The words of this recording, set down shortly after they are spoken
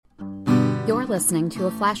You're listening to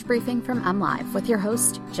a flash briefing from MLive with your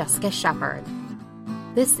host, Jessica Shepard.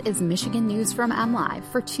 This is Michigan News from MLive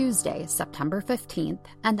for Tuesday, September 15th,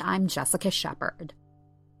 and I'm Jessica Shepard.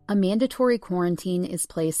 A mandatory quarantine is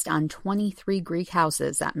placed on 23 Greek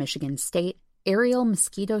houses at Michigan State. Aerial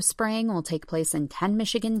mosquito spraying will take place in 10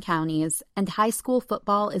 Michigan counties, and high school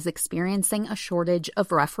football is experiencing a shortage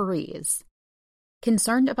of referees.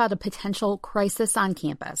 Concerned about a potential crisis on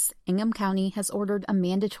campus, Ingham County has ordered a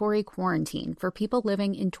mandatory quarantine for people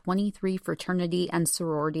living in 23 fraternity and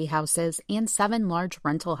sorority houses and 7 large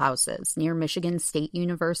rental houses near Michigan State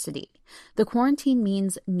University. The quarantine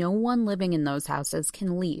means no one living in those houses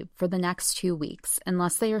can leave for the next 2 weeks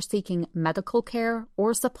unless they are seeking medical care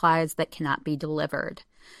or supplies that cannot be delivered.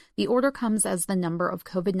 The order comes as the number of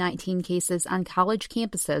COVID-19 cases on college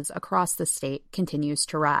campuses across the state continues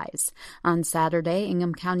to rise. On Saturday,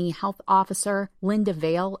 Ingham County Health Officer Linda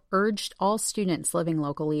Vale urged all students living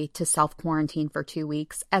locally to self-quarantine for 2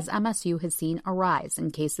 weeks, as MSU has seen a rise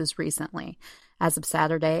in cases recently. As of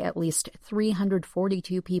Saturday, at least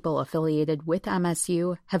 342 people affiliated with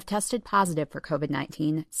MSU have tested positive for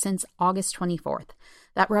COVID-19 since August 24th.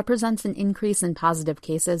 That represents an increase in positive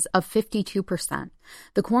cases of 52%.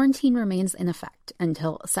 The quarantine remains in effect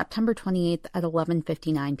until September 28th at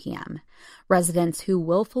 11:59 p.m. Residents who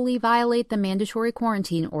willfully violate the mandatory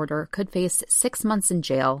quarantine order could face 6 months in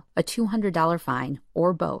jail, a $200 fine,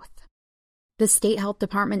 or both. The State Health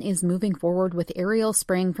Department is moving forward with aerial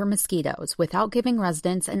spraying for mosquitoes without giving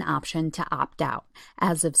residents an option to opt out.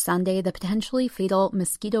 As of Sunday, the potentially fatal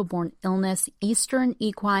mosquito-borne illness, Eastern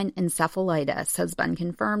equine encephalitis, has been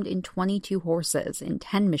confirmed in 22 horses in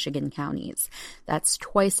 10 Michigan counties. That's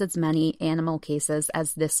twice as many animal cases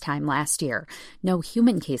as this time last year. No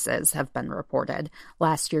human cases have been reported.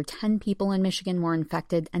 Last year, 10 people in Michigan were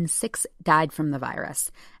infected and 6 died from the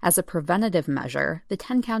virus. As a preventative measure, the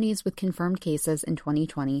 10 counties with confirmed cases in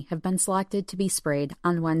 2020 have been selected to be sprayed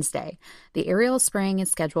on Wednesday. The aerial spraying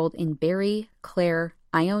is scheduled in Barry, Clare,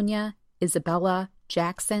 Ionia, Isabella,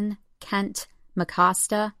 Jackson, Kent,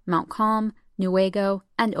 Mecosta, Mount Calm, Newaygo,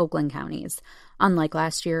 and Oakland counties. Unlike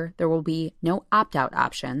last year, there will be no opt-out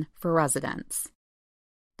option for residents.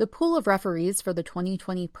 The pool of referees for the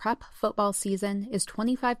 2020 prep football season is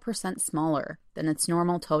 25% smaller than its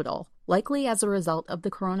normal total, likely as a result of the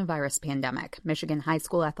coronavirus pandemic, Michigan High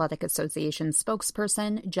School Athletic Association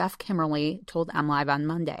spokesperson Jeff Kimmerly told MLive on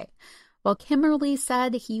Monday. While Kimmerly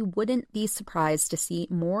said he wouldn't be surprised to see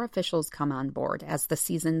more officials come on board as the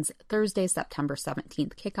season's Thursday, September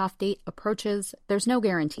 17th kickoff date approaches, there's no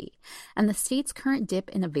guarantee. And the state's current dip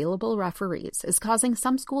in available referees is causing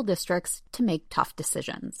some school districts to make tough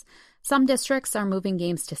decisions. Some districts are moving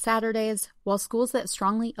games to Saturdays, while schools that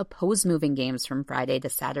strongly oppose moving games from Friday to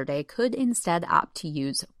Saturday could instead opt to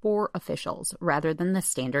use 4 officials rather than the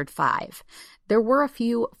standard 5. There were a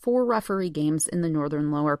few 4-referee games in the Northern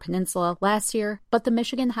Lower Peninsula last year, but the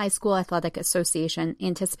Michigan High School Athletic Association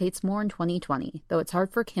anticipates more in 2020, though it's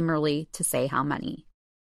hard for Kimmerly to say how many.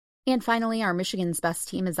 And finally, our Michigan's Best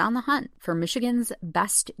team is on the hunt for Michigan's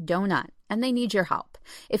Best Donut, and they need your help.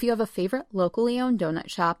 If you have a favorite locally owned donut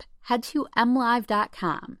shop, head to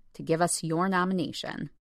mlive.com to give us your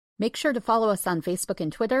nomination. Make sure to follow us on Facebook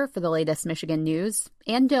and Twitter for the latest Michigan news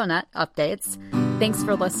and donut updates. Thanks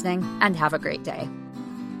for listening, and have a great day.